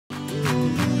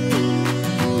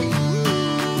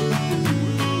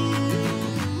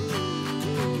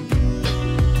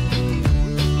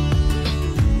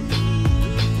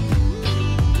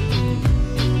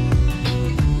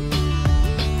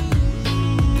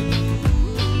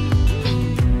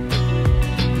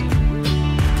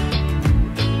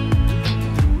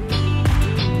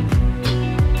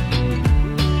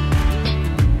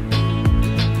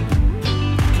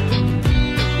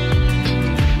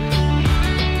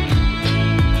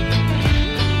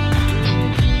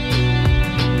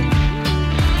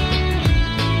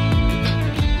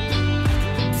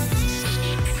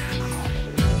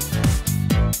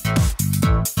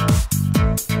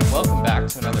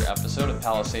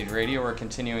Palisade Radio. We're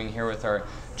continuing here with our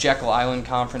Jekyll Island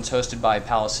Conference hosted by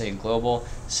Palisade Global.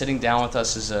 Sitting down with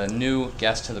us is a new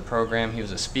guest to the program. He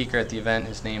was a speaker at the event.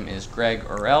 His name is Greg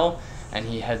Orrell, and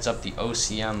he heads up the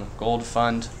OCM Gold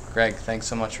Fund. Greg, thanks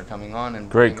so much for coming on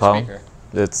and being a speaker.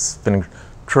 It's been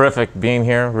terrific being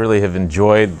here. Really have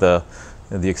enjoyed the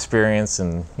experience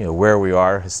and where we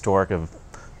are, historic of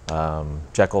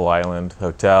Jekyll Island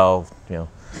Hotel,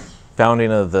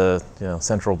 founding of the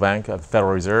central bank of the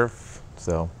Federal Reserve.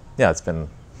 So yeah, it's been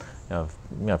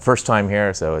first time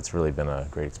here, so it's really been a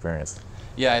great experience.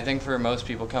 Yeah, I think for most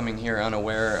people coming here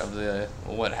unaware of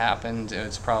what happened,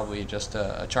 it's probably just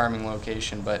a charming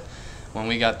location. But when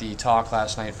we got the talk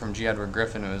last night from G. Edward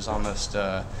Griffin, it was almost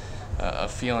a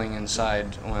feeling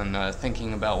inside when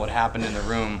thinking about what happened in the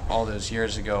room all those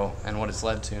years ago and what it's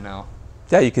led to now.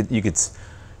 Yeah, you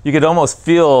could almost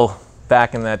feel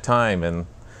back in that time, and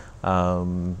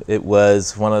it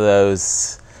was one of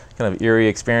those kind of eerie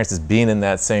experiences being in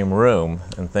that same room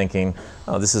and thinking,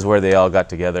 oh, this is where they all got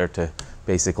together to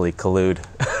basically collude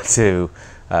to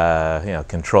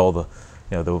control the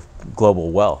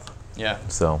global wealth. Yeah.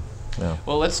 So. Yeah.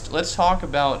 Well, let's talk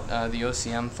about the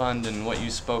OCM Fund and what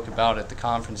you spoke about at the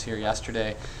conference here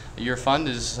yesterday. Your fund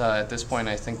is at this point,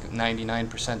 I think,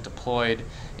 99% deployed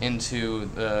into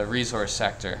the resource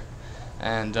sector.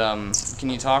 And can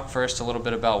you talk first a little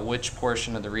bit about which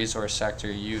portion of the resource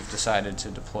sector you've decided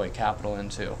to deploy capital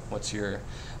into? What's your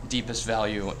deepest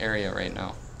value area right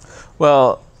now?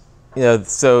 Well,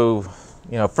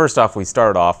 first off, we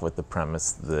started off with the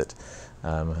premise that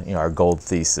our gold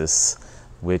thesis,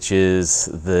 which is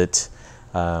that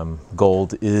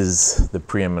gold is the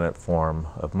preeminent form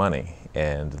of money,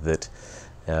 and that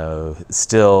we're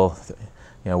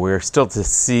still to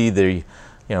see the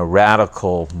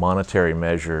radical monetary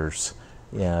measures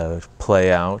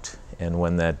play out, and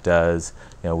when that does,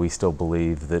 we still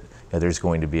believe that there's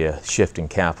going to be a shift in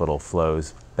capital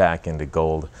flows back into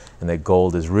gold, and that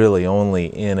gold is really only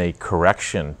in a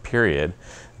correction period.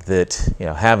 That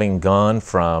having gone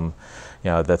from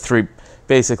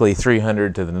basically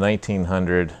 300 to the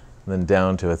 1900, then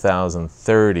down to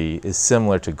 1030 is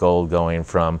similar to gold going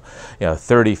from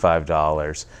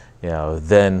 $35,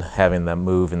 then having them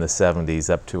move in the 70s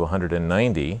up to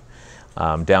 190,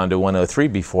 down to 103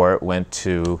 before it went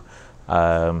to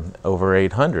over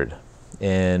 800.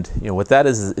 And what that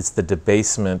is it's the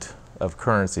debasement of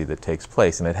currency that takes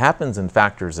place, and it happens in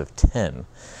factors of 10.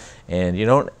 And you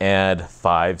don't add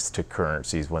fives to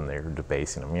currencies when they're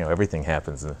debasing them. Everything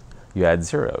happens. You add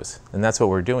zeros, and that's what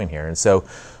we're doing here. And so,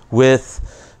 with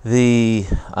the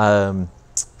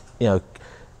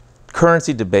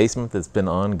currency debasement that's been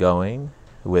ongoing,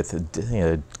 with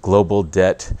global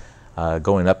debt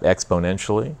going up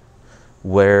exponentially,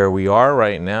 where we are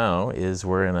right now is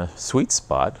we're in a sweet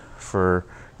spot for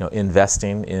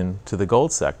investing into the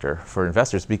gold sector for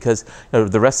investors, because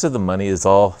the rest of the money is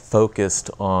all focused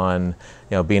on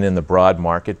being in the broad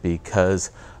market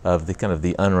because of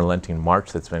the unrelenting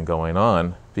march that's been going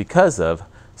on because of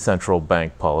central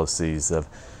bank policies of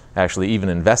actually even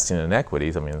investing in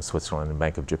equities. I mean, Switzerland and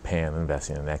Bank of Japan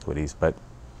investing in equities, but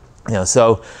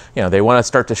so they want to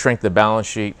start to shrink the balance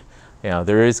sheet.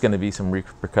 There is going to be some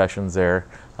repercussions there.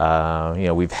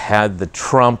 We've had the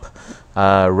Trump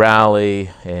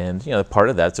rally, and part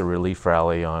of that's a relief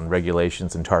rally on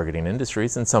regulations and targeting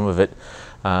industries, and some of it,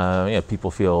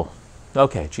 people feel,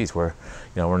 okay, geez, we're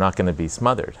not going to be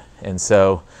smothered, and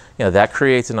so that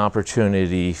creates an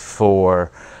opportunity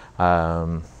for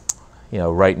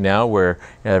right now where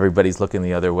everybody's looking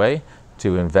the other way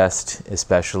to invest,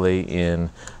 especially in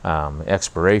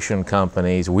exploration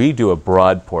companies. We do a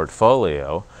broad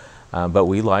portfolio, but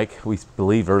we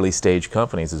believe early stage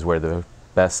companies is where the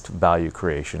best value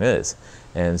creation is.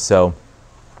 And so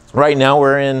right now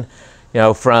we're in,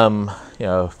 from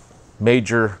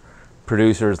major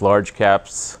producers, large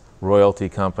caps, royalty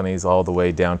companies, all the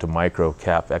way down to micro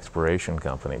cap exploration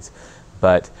companies.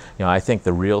 But I think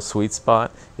the real sweet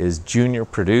spot is junior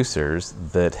producers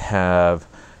that have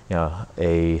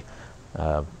a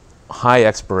high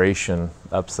exploration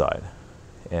upside.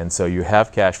 And so you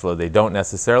have cash flow. They don't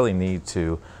necessarily need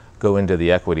to go into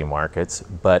the equity markets,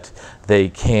 but they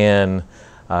can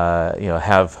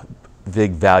have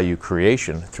big value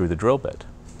creation through the drill bit.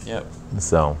 Yep.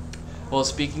 So. Well,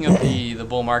 speaking of the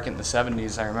bull market in the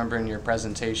 70s, I remember in your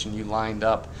presentation you lined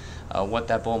up what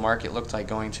that bull market looked like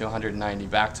going to 190,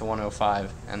 back to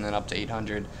 105, and then up to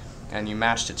 800. And you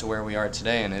matched it to where we are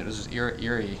today, and it was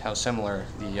eerie how similar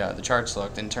the charts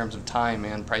looked in terms of time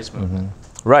and price movement.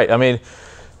 Mm-hmm. Right. I mean,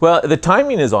 well, the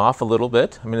timing is off a little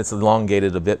bit. I mean, it's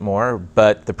elongated a bit more,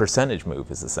 but the percentage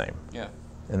move is the same. Yeah.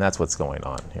 And that's what's going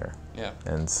on here. Yeah.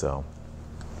 And so.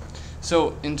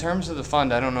 So in terms of the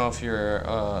fund, I don't know if you're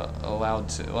allowed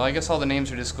to. Well, I guess all the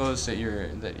names are disclosed that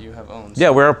you have owned. So.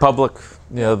 Yeah, we're a public.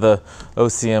 The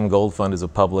OCM Gold Fund is a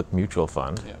public mutual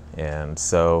fund, yeah. and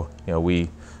so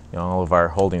all of our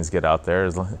holdings get out there,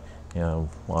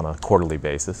 on a quarterly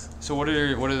basis. So what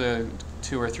are the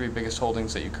 2 or 3 biggest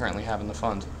holdings that you currently have in the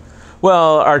fund?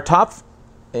 Well, our top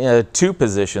 2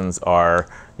 positions are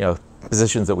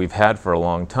positions that we've had for a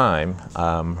long time,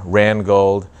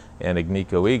 Randgold and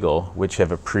Agnico Eagle, which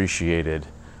have appreciated.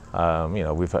 We've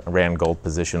Randgold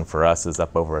position for us is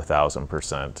up over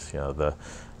 1,000%. The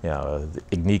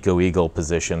Agnico Eagle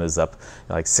position is up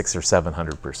like 600 or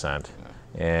 700%.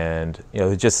 And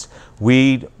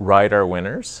we ride our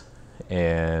winners,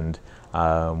 and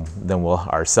then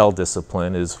our sell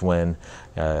discipline is when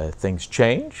things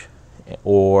change,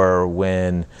 or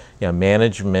when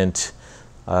management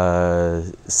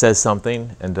says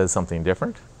something and does something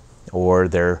different, or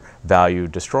they're value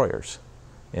destroyers.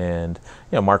 And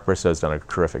Mark Bristow has done a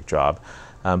terrific job.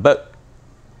 But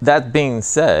that being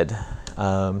said,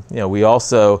 we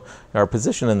also our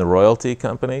position in the royalty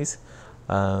companies,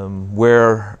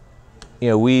 where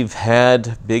we've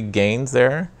had big gains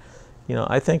there.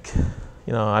 I think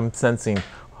I'm sensing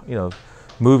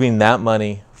moving that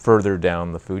money further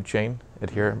down the food chain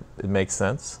here, it makes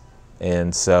sense.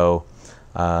 And so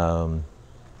I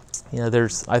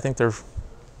think they're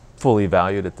fully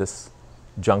valued at this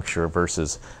juncture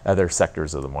versus other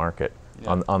sectors of the market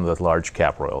on the large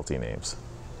cap royalty names.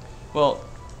 Well,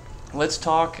 let's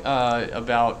talk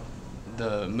about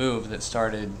the move that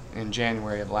started in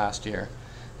January of last year,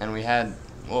 and we had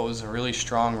what was a really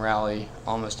strong rally.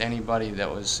 Almost anybody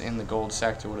that was in the gold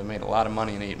sector would have made a lot of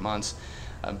money in 8 months.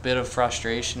 A bit of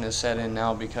frustration has set in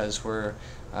now because we're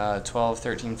 12,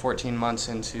 13, 14 months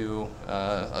into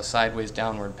a sideways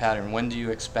downward pattern. When do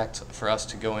you expect for us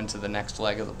to go into the next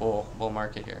leg of the bull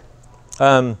market here?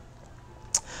 I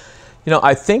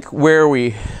think where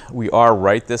we are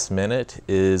right this minute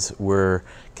is we're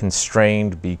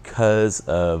constrained because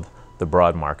of the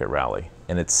broad market rally,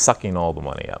 and it's sucking all the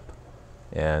money up.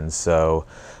 And so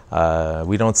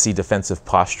we don't see defensive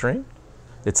posturing.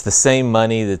 It's the same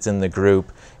money that's in the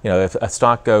group. If a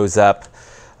stock goes up,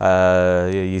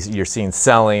 you're seeing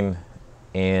selling,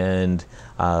 and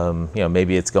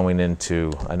maybe it's going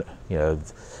into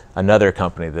another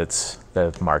company that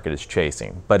the market is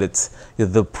chasing. But it's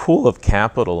the pool of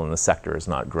capital in the sector is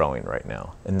not growing right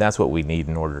now, and that's what we need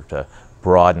in order to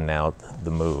broaden out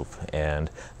the move.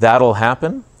 And that'll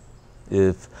happen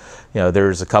if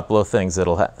there's a couple of things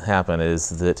that'll happen. Is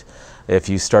that if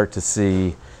you start to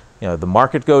see the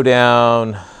market go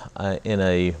down in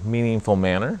a meaningful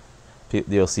manner,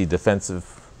 you'll see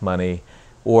defensive money,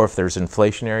 or if there's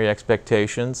inflationary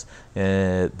expectations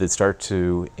that start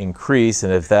to increase,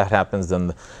 and if that happens,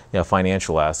 then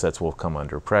financial assets will come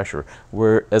under pressure.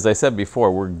 As I said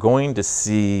before, we're going to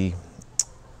see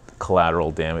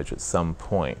collateral damage at some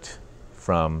point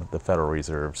from the Federal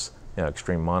Reserve's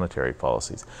extreme monetary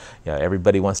policies.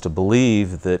 Everybody wants to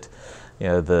believe that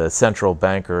the central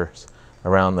bankers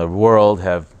around the world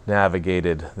have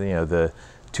navigated the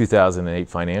 2008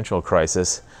 financial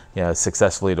crisis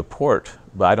successfully to port,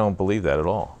 but I don't believe that at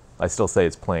all. I still say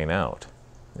it's playing out.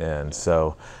 And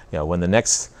so when the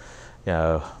next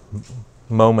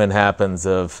moment happens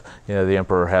of the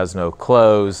emperor has no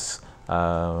clothes,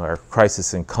 or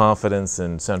crisis in confidence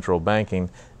in central banking,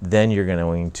 then you're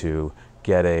going to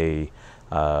get a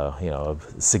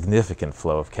significant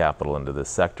flow of capital into this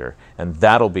sector, and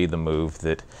that'll be the move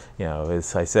that,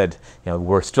 as I said,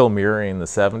 we're still mirroring the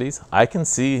 70s. I can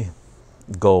see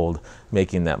gold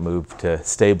making that move to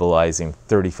stabilizing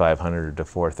 3,500 to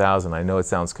 4,000. I know it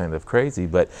sounds kind of crazy,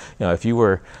 but if you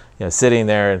were sitting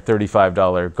there at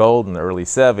 $35 gold in the early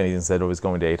 70s and said it was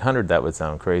going to 800, that would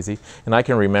sound crazy. And I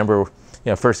can remember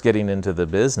first getting into the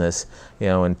business,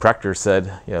 when Prechter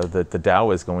said, that the Dow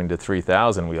was going to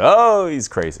 3,000, he's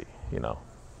crazy,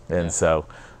 And so,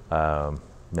 and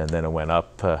then it went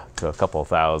up to a couple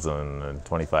thousand and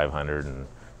 2,500,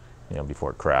 and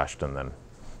before it crashed, and then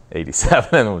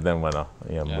 87, and then went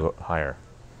higher.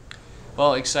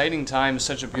 Well, exciting times,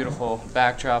 such a beautiful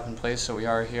backdrop in place that we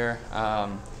are here.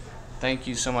 Thank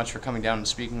you so much for coming down and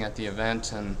speaking at the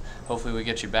event, and hopefully we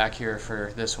get you back here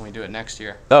for this when we do it next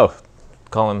year. Oh,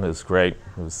 Colin was great.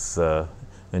 It was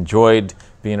enjoyed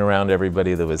being around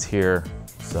everybody that was here,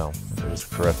 so it was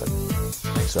terrific.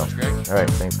 Thanks so much, Greg. All right,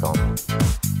 thanks, Colin.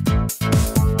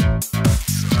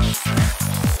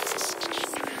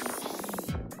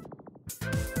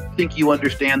 Think you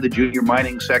understand the junior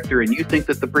mining sector, and you think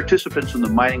that the participants in the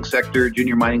mining sector,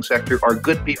 junior mining sector, are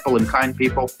good people and kind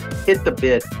people, hit the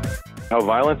bid. How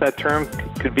violent that term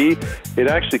could be, it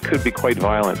actually could be quite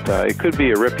violent. It could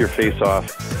be a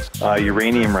rip-your-face-off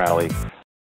uranium rally.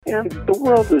 And the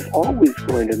world is always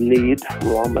going to need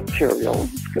raw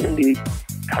materials. It's going to need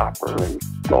copper and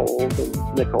gold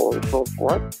and nickel and so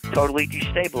forth. Totally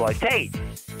destabilized.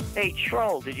 Hey,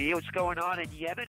 Troll, did you hear what's going on in Yemen?